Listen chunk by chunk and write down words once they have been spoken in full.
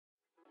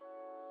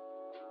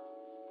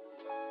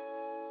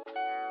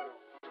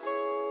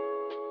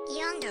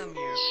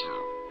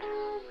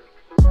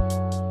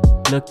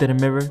Looked in the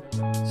mirror,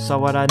 saw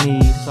what I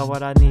need,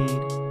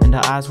 and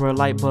the eyes were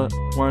light but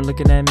weren't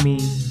looking at me.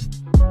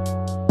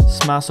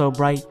 Smile so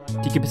bright,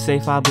 to keep it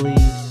safe I believe.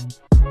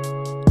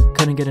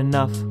 Couldn't get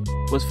enough,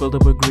 was filled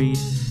up with greed.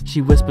 She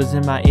whispers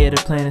in my ear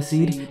to plant a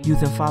seed.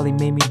 Youth and folly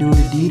made me do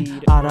the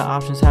deed. All the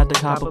options had to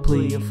cop a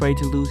plea. Afraid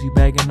to lose you,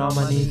 begging on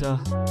my knees.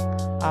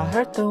 I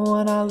hurt the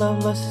one I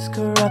love, lust is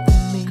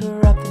corrupting me.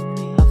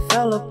 I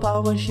fell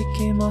apart when she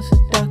came on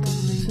seductively.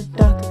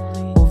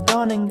 Moved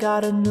on and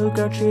got a new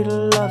girl, treated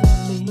her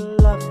lovingly.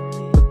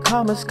 But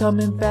karma's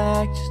coming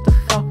back just to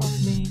fuck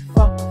with me.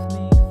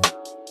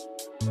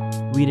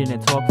 We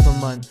didn't talk for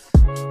months.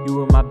 You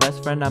were my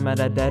best friend, I'm at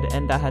a dead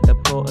end. I had to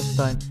pull a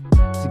stunt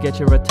to get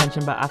your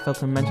attention, but I failed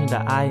to mention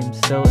that I am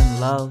still in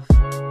love.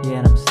 Yeah,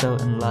 and I'm still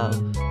in love.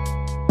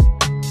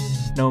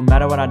 No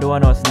matter what I do, I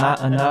know it's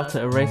not enough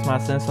to erase my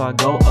sins, so I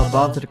go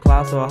above to the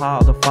clouds so high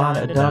I'll define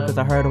a dove. Cause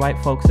I heard white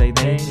folks say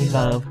they need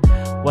love.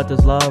 What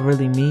does love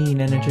really mean?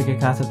 An intricate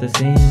concept it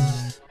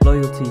seems.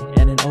 Loyalty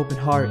and an open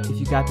heart. If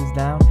you got this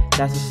down,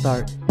 that's a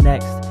start.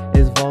 Next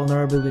is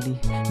vulnerability.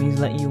 Means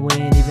letting you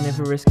in even if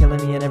it risks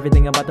killing me. And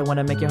everything about the one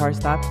that make your heart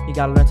stop. You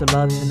gotta learn to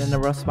love even in the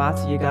rough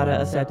spots. You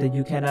gotta accept it,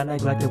 you cannot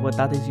neglect it.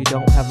 Without this you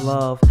don't have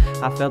love.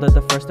 I failed at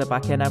the first step,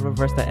 I cannot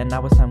reverse that. And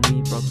now it's time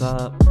we broke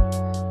up.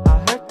 I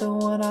hurt the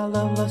one I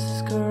love, lust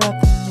is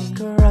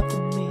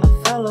corrupting me.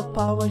 I fell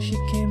apart when she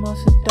came on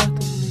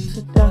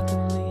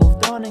seductively.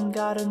 Moved on and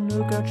got a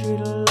new girl,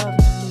 treated her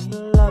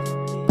lovingly.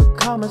 But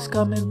karma's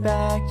coming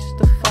back just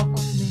to fuck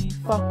with me.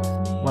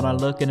 When I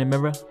look in the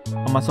mirror,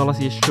 on my soul I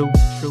see it's true.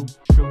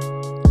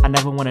 I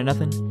never wanted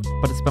nothing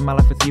but to spend my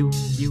life with you.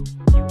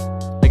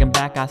 Looking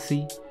back I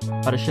see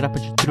all the shit I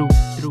put you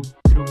through.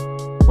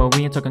 When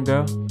we ain't talking,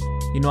 girl,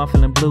 you know I'm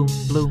feeling blue.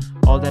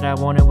 All that I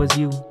wanted was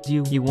you.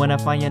 You wanna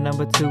find your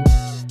number two,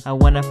 I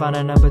wanna find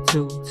a number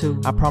two.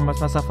 I promise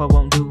myself I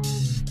won't do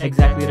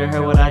exactly to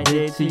her what I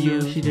did to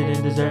you. She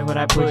didn't deserve what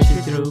I pushed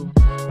you through.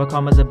 But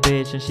karma's a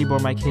bitch and she bore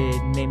my kid.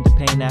 Named the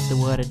pain after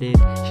what I did.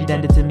 She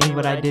done it to me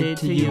what I did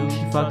to you.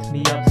 She fucked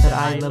me up, said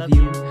I love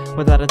you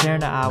without a tear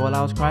in the eye while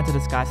I was crying to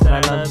the sky. Said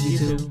I love you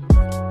too.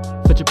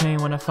 Such a pain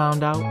when I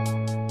found out.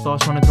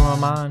 Thoughts running through my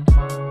mind.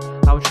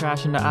 I was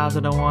trash in the eyes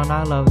of the one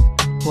I loved,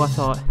 who I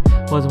thought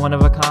was one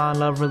of a kind.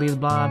 Love really is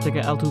blind. Took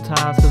an L 2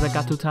 times cause I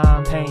got 2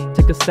 time pain.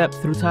 Took a step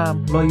through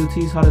time.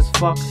 Loyalty's hard as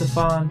fuck to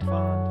find.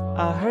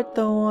 I hurt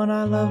the one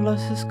I love,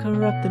 lust is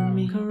corrupting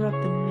me.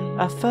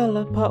 I fell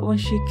apart when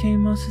she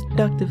came on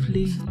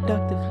seductively.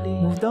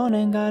 Moved on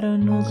and got a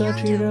new girl,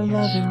 treated her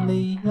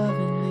lovingly.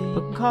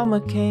 But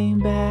karma came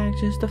back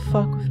just to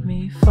fuck with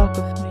me.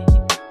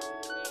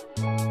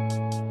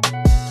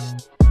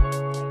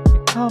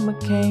 Karma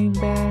came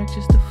back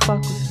just to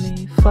fuck with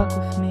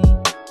me.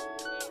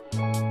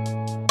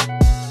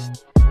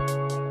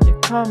 Your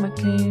karma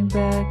came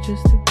back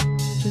just to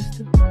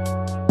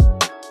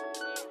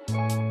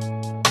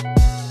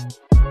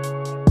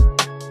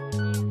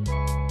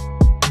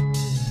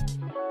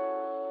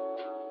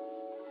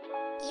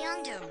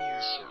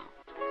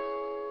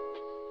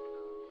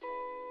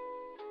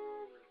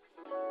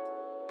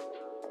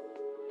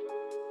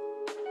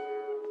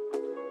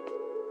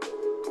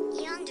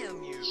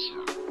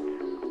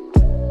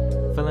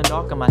Feeling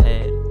dark in my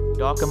head,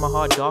 dark in my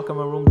heart, dark in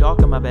my room, dark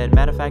in my bed.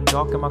 Matter of fact,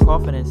 dark in my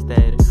coffin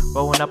instead.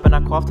 Rolling up and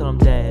I cough till I'm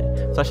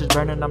dead. Flesh is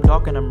burning, I'm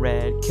dark and I'm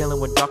red. Killing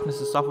with darkness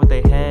is soft with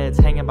their heads.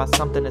 Hanging by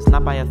something that's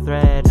not by a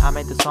thread. I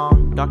made the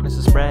song, darkness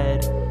is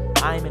spread.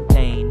 I'm in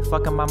pain,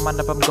 fucking my mind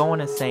up, I'm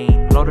going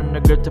insane. Loading the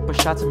grip to put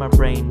shots in my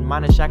brain.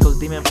 Mind in shackles,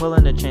 demon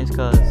pulling the chains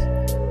cause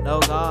no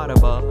God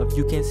above.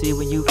 You can see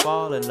when you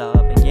fall in love.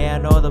 And yeah, I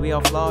know that we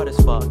all flawed as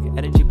fuck.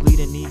 Energy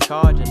bleeding, need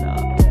charging up.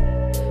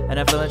 And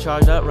I'm feeling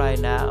charged up right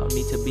now.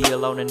 Need to be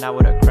alone and not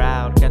with a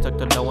crowd. Can't talk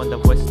to no one, the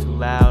voice is too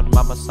loud.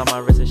 Mama saw my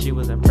wrist and she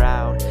wasn't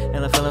proud.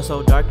 And I'm feeling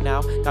so dark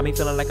now. Got me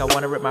feeling like I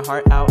wanna rip my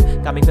heart out.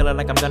 Got me feeling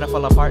like I'm gonna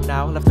fall apart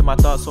now. Left in my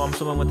thoughts so I'm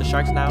swimming with the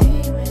sharks now.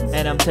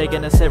 And I'm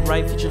taking a sip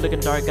right, future looking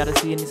dark. Gotta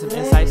see, I need some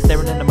insight.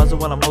 Staring in the muzzle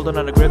while I'm holding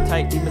on the grip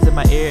tight. Demons in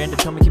my ear and they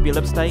tell me keep your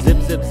lips tight. Zip,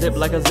 zip, zip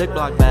like a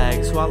Ziploc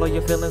bag. Swallow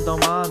your feelings,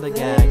 don't mind the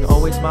gag.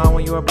 Always smile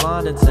when you are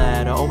blonde and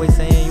sad. Always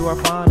saying you are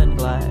fine and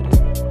glad.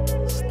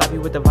 Stop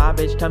you with the vibe,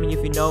 bitch. Tell me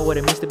if you know what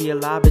it means to be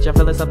alive, bitch. I'm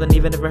feeling something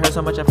even if it hurts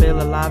so much I feel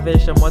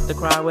alive-ish. I'm what to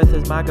cry with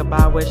is my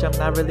goodbye wish. I'm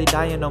not really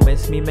dying, no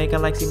miss me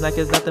making like seem like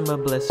it's nothing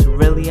but bliss.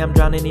 Really, I'm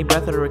drowning, need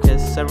breath or a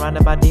kiss.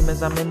 Surrounded by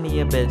demons, I'm in the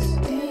abyss.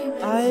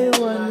 I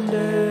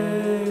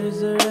wonder, is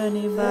there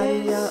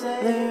anybody out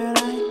there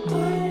like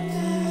me?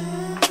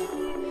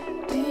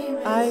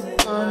 I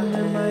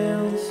ponder my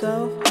own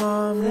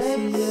self-harm to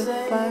see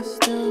if I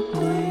still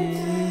bleed.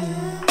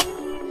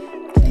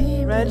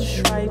 Red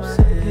stripes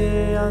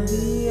appear on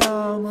the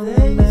arm of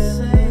the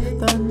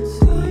man left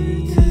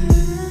unseen.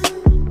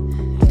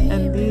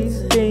 And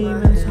these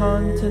demons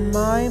haunting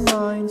my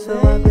mind, so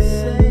I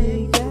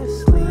barely get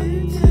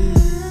sleep.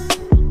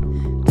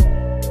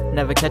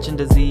 Never catching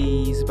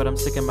disease, but I'm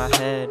sick in my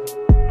head.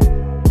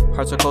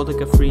 Heart so cold it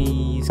could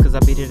freeze, cause I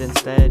beat it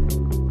instead.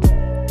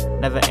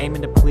 Never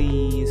aiming to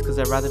please, cause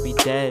I'd rather be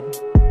dead.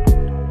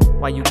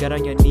 Why you get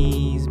on your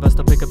knees, but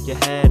still pick up your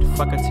head.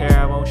 Fuck a tear,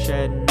 I won't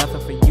shed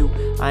nothing for you.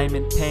 I am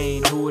in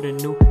pain, who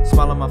would've knew?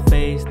 Smile on my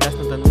face, that's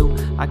nothing new.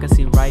 I can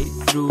see right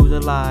through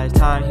the lies.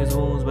 Time heals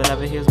wounds, but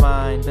never heals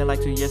mine. Been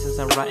like 2 years since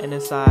I'm rotting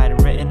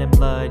inside. Written in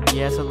blood,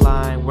 yeah, it's a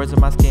line. Words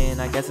on my skin,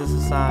 I guess it's a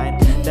sign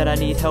that I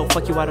need help.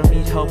 Fuck you, I don't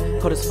need help.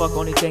 Cold as fuck,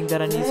 only thing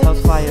that I need is help's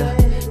fire.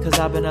 Cause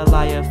I've been a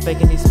liar,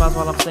 faking these smiles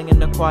while I'm singing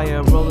the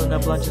choir. Rolling a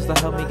blunt just to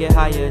help me get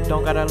higher.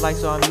 Don't got a light,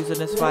 so I'm using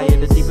this fire.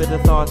 The deeper the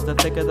thoughts, the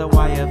thicker the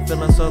wire.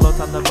 Feeling so low,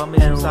 time to bum me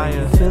some sire.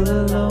 And when you feel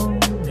alone,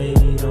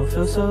 baby, don't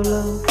feel so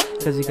low.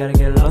 Cause you gotta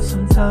get lost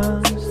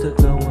sometimes to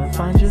go and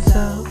find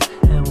yourself.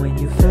 And when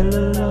you feel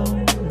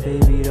alone,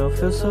 baby, don't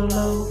feel so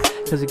low.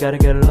 Cause you gotta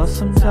get lost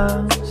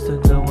sometimes to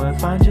go and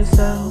find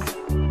yourself.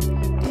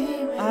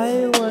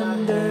 I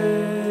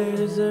wonder,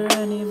 is there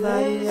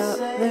anybody out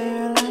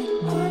there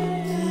like me?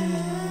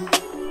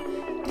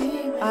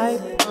 I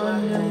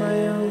ponder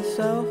my own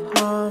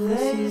self-harm to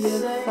see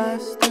if I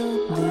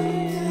still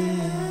bleed.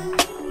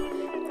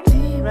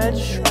 Red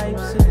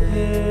stripes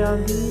appear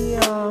on the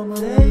arm of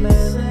the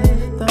man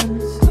with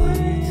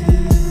unseen.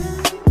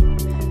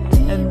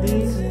 And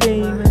these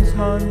demons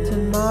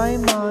haunting my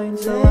mind,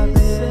 so I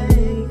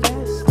barely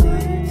get sleep.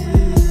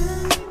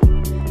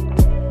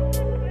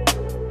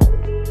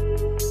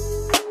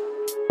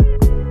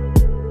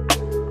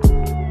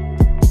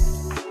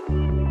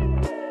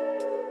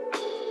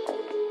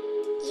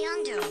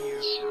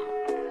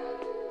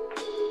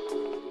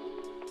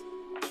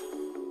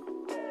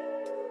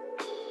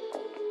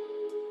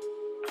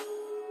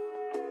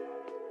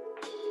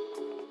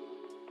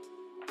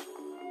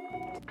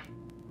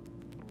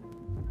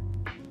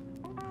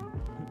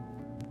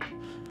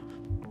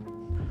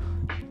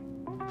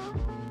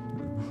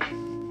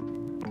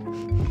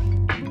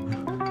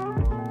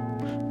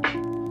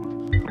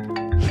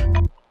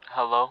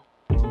 Hello?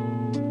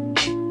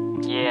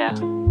 Yeah,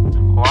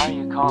 why are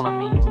you calling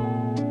me?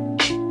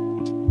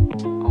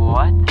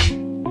 What?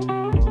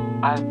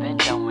 I've been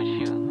done with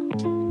you.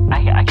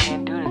 I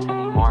can't do this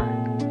anymore.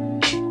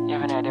 You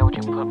have any idea what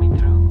you put me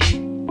through?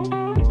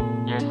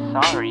 You're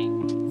sorry.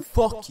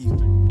 Fuck you.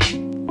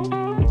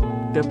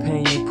 The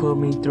pain you put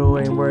me through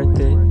ain't worth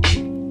it.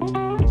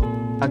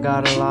 I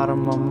got a lot on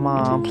my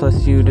mind,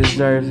 plus you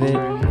deserve it.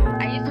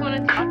 I just want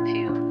to talk to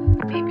you.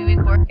 Maybe we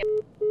can work it.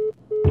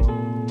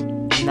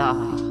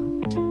 Nah,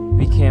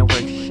 we can't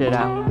work shit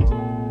out.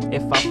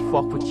 If I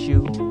fuck with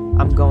you,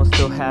 I'm gon'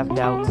 still have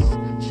doubts.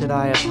 Should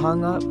I have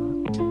hung up?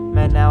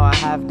 Man, now I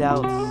have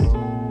doubts.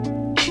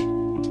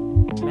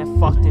 Man,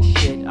 fuck this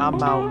shit,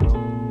 I'm out.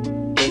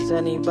 Does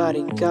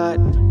anybody got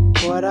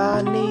what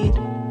I need?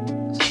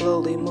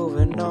 Slowly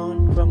moving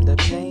on from the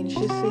pain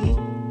she see.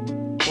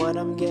 When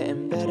I'm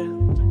getting better,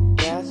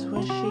 that's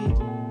when she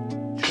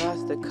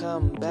tries to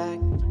come back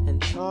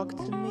and talk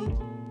to me.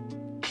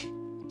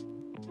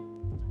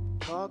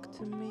 Talk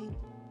to me.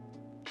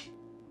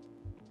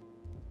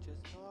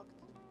 Just talk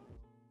to me.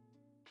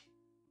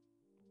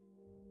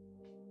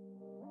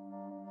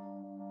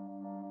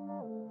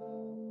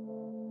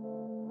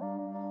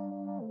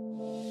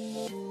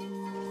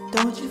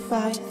 Don't you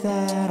fight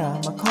that,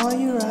 I'ma call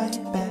you right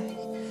back.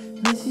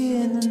 Miss you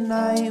in the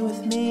night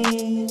with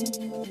me.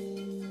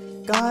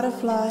 Gotta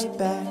fly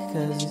back,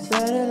 cause you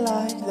said it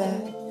like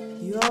that.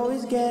 You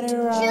always get it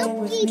right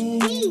with me.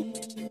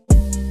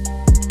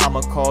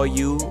 I'ma call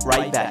you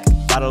right back.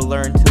 Gotta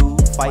learn to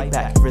fight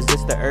back.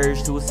 Resist the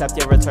urge to accept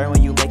your return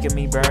when you making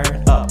me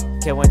burn up.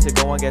 Can't wait to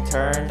go and get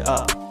turned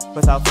up.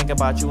 Without thinking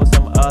about you and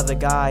some other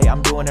guy.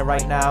 I'm doing it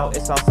right now,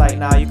 it's on sight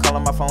now. You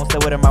calling my phone,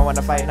 still with him, I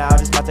wanna fight now.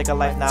 Just might take a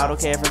life now, don't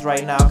care if it's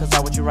right now. Cause I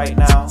want you right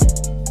now.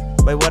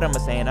 Wait, what am I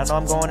saying? I know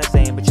I'm going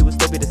insane, but you would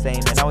still be the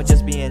same. And I would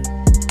just be in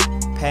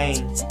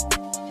pain.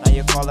 Now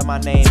you're calling my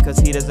name, cause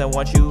he doesn't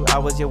want you. I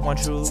was your one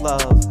true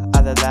love,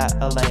 either that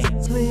or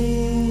lame.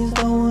 Please,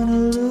 don't wanna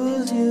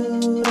lose you.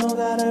 Don't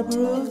gotta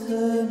prove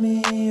to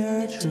me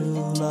your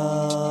true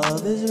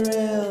love is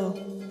real.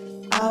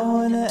 I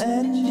wanna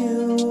end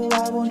you,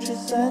 why won't you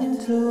send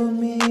to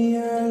me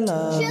your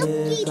love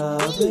is a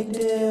big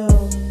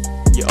deal.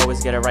 You always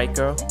get it right,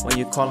 girl, when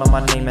you call on my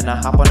name and I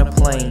hop on a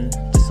plane.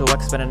 Just so I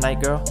can spend a night,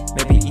 girl,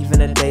 maybe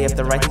even a day. If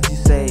the right things you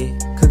say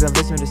could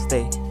convince me to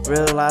stay.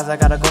 Realize I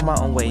gotta go my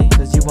own way,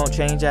 cause you won't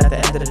change at the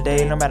end of the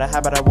day. No matter how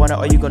bad I want it,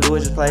 all you gonna do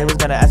is just play. Was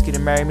gonna ask you to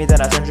marry me, then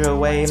I turned you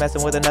away.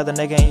 Messing with another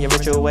nigga in your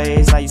ritual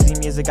ways. Now you see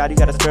me as a god, you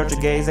got a spiritual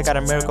gaze. I got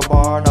a miracle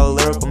bar, no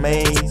lyrical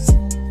maze.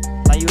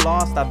 Now you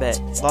lost, I bet.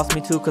 Lost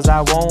me too, cause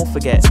I won't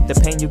forget the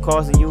pain you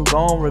caused and you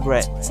gon'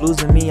 regret.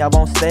 Losing me, I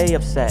won't stay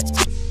upset.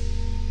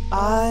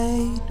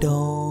 I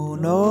don't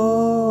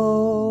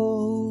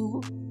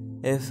know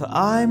if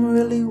I'm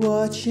really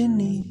what you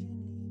need.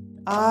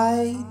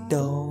 I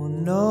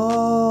don't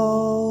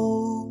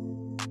know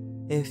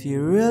if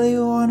you really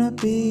wanna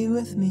be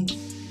with me.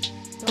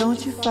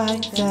 Don't you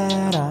fight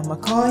that, I'ma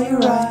call you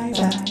right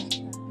back.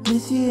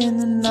 Miss you in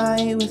the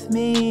night with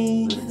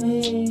me.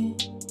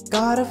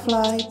 Gotta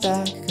fly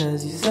back,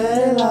 cause you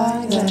said it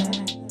like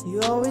that.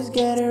 You always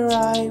get it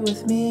right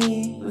with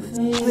me.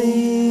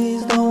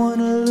 Please, don't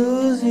wanna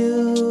lose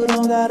you.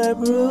 Don't gotta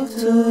Lord, prove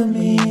to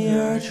me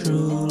your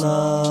true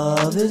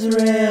love is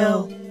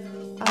real.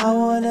 I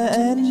wanna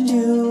end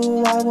you,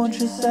 why won't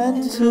you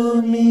send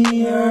to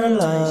me your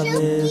love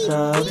is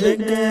a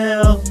big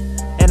deal.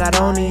 And I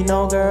don't need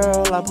no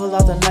girl, I pull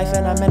out the knife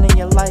and I'm ending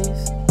your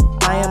life.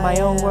 I am my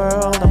own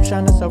world, I'm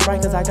shining so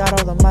bright cause I got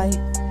all the might.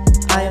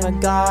 I am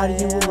a god,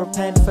 you will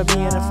repent for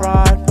being a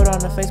fraud. Put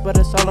on a face but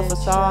it's all a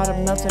facade,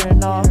 I'm melting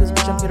it off cause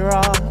bitch I'm getting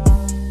raw.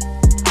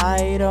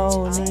 I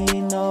don't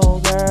need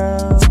no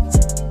girl,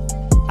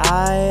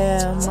 I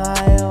am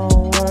my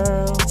own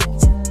world.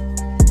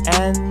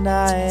 And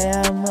I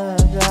am a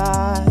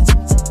god,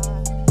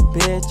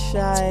 bitch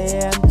I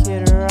am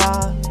Kid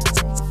Rock.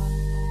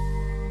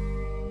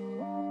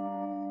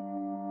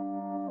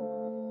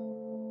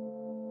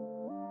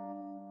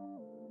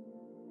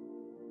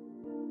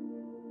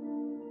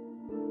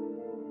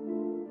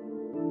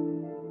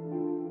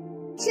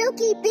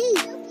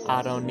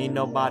 I don't need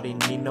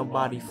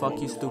nobody,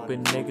 fuck you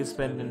stupid niggas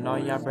spending all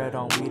your bread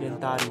on weed and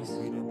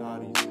thotties.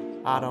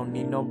 I don't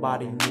need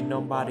nobody,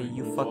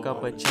 you fuck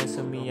up a chance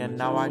of me and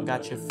now I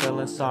got you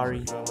feeling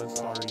sorry.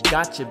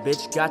 Gotcha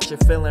bitch, got you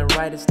feeling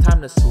right, it's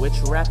time to switch.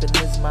 Rapping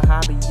is my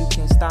hobby, you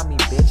can't stop me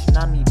bitch,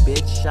 not me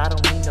bitch. I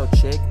don't need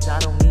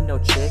no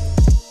chick,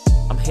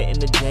 I'm hitting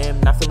the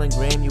gym, not feeling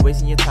grim, you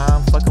wasting your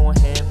time fucking with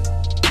him.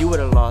 You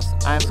would've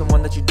lost, I am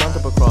someone that you don't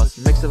come across.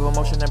 Mix of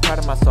emotion and pride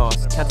of my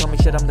sauce. Can't tell me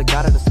shit, I'm the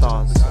god of the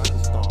stars.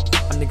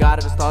 I'm the god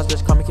of the stars,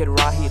 bitch, call me Kid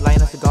Ra. Heat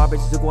lighting us the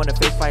garbage, Zuko on the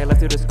face, fire left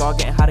through the scar.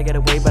 Getting how to get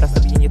away, but I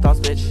still be in your thoughts,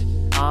 bitch.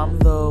 I'm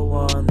the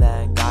one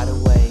that got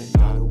away.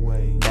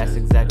 That's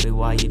exactly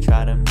why you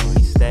try to make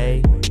me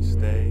stay.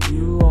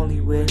 You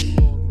only wish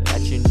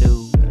that you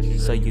knew,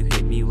 so you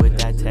hit me with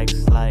that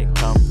text like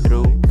come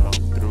through.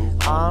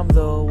 I'm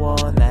the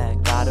one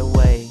that got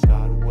away.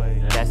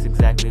 That's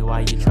exactly why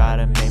you try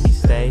to make me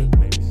stay.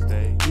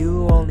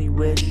 You only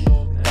wish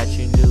that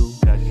you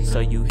knew, so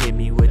you hit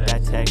me with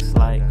that text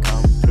like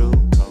come through.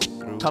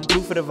 Come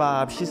through for the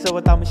vibe. She said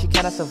without me she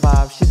cannot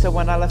survive. She said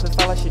when I left it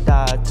felt like she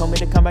died. Told me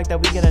to come back that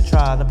we gonna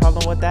try. The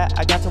problem with that,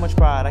 I got too much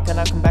pride. I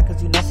cannot come back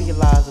cause you know for your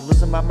lies. I'm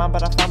losing my mind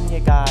but I found me a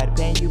guide.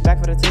 Paying you back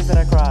for the tears that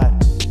I cried.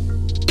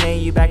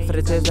 Paying you back for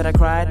the tears that I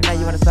cried. Now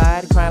you on the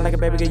side, crying like a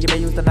baby girl, you bet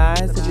you was denied.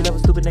 Said you love a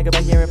stupid nigga,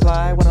 but he ain't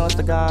reply. When I lost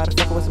to God,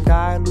 fucking with some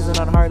guy. Losing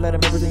on the heart, let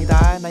him everything you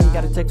die. Now you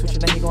got a text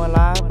switching, now you going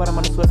live. But I'm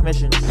on a swift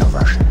mission.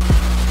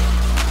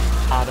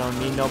 I don't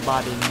need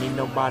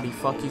nobody,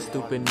 fuck you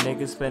stupid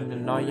niggas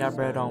spending all your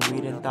bread on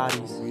weed and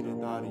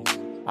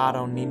thotties. I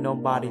don't need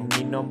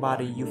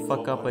nobody, you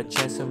fuck up a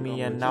chance of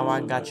me and now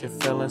I got you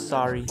feeling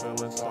sorry.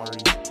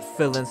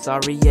 Feeling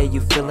sorry, yeah,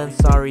 you feeling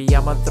sorry.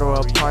 I'ma throw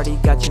a party,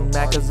 got you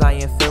mad cause I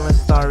ain't feeling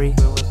sorry.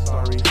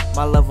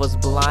 My love was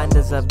blind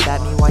as a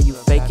bat, me while you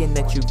faking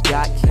that you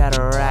got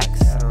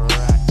cataracts.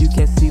 You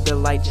can see the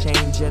light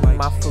changing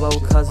my flow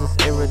cause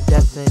it's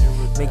iridescent.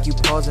 Make you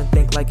pause and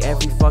think like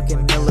every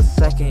fucking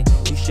millisecond.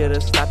 You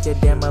should've stopped your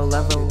damn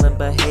malevolent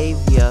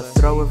behavior.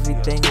 Throw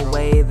everything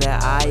away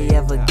that I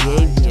ever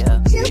gave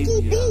ya.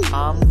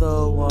 I'm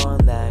the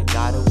one that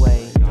got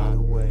away.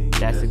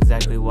 That's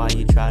exactly why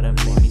you try to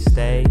make me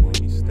stay.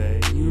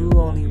 You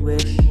only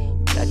wish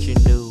that you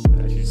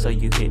knew, so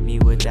you hit me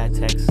with that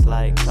text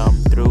like come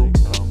through.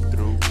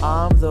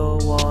 I'm the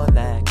one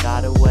that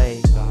got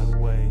away.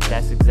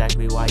 That's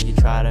exactly why you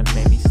try to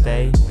make me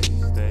stay.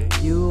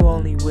 You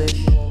only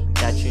wish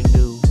that you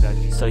knew,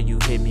 so you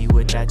hit me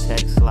with that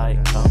text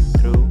like come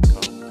through.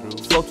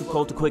 Flow too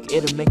cold too quick,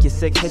 it'll make you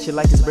sick. Hit you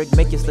like it's brick,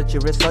 make you slit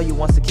your wrist. All you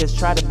want's a kiss,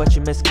 tried it but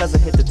you missed cause it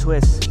hit the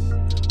twist.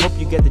 Hope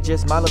you get the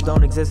gist, my love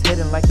don't exist,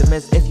 hidden like the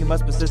mist. If you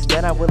must persist,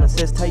 then I will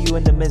insist. Tell you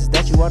in the midst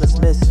that you are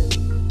dismissed.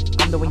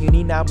 I'm the one you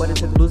need now, but it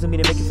took losing me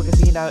to make you fucking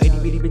see now. Itty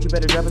bitty bitch, you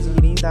better drop it to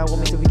your knees now. What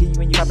makes it forget you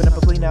when you popping up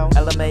a plea now?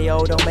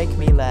 LMAO, don't make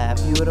me laugh.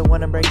 You were the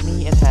one to break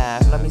me in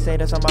half. Let me say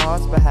this on my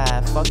heart's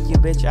behalf. Fuck you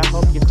bitch, I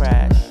hope you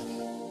crash.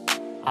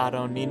 I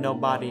don't need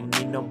nobody,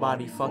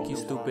 fuck you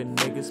stupid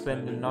niggas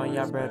spending all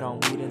your bread on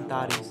weed and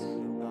thotties.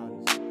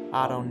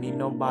 I don't need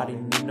nobody,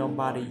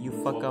 you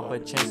fuck up a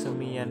chance of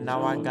me and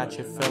now I got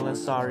you feeling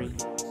sorry.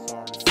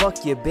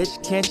 Fuck you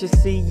bitch, can't you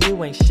see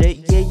you ain't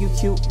shit? Yeah you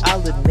cute,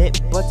 I'll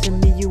admit, but to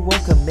me you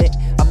won't commit.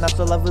 I'm not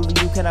so lovely,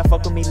 you cannot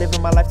fuck with me.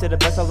 Living my life to the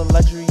best, all the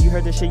luxury. You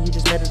heard the shit, you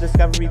just made a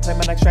discovery. Play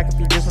my next track if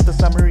you just want the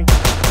summary.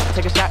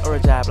 Take a shot or a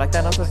jab, like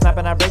that also snap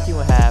and I break you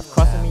in half.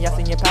 Crossing me, I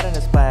seen your pattern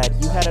is plaid.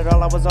 You had it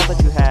all, I was all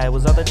that you had.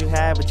 Was all that you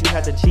had, but you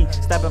had to cheat.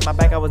 Stabbing my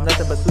back, I was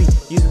nothing but sweet.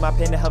 Using my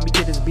pen to help me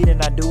get this beat,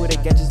 and I do it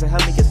again just to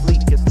help me get sleep.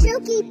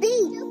 Silky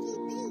beat.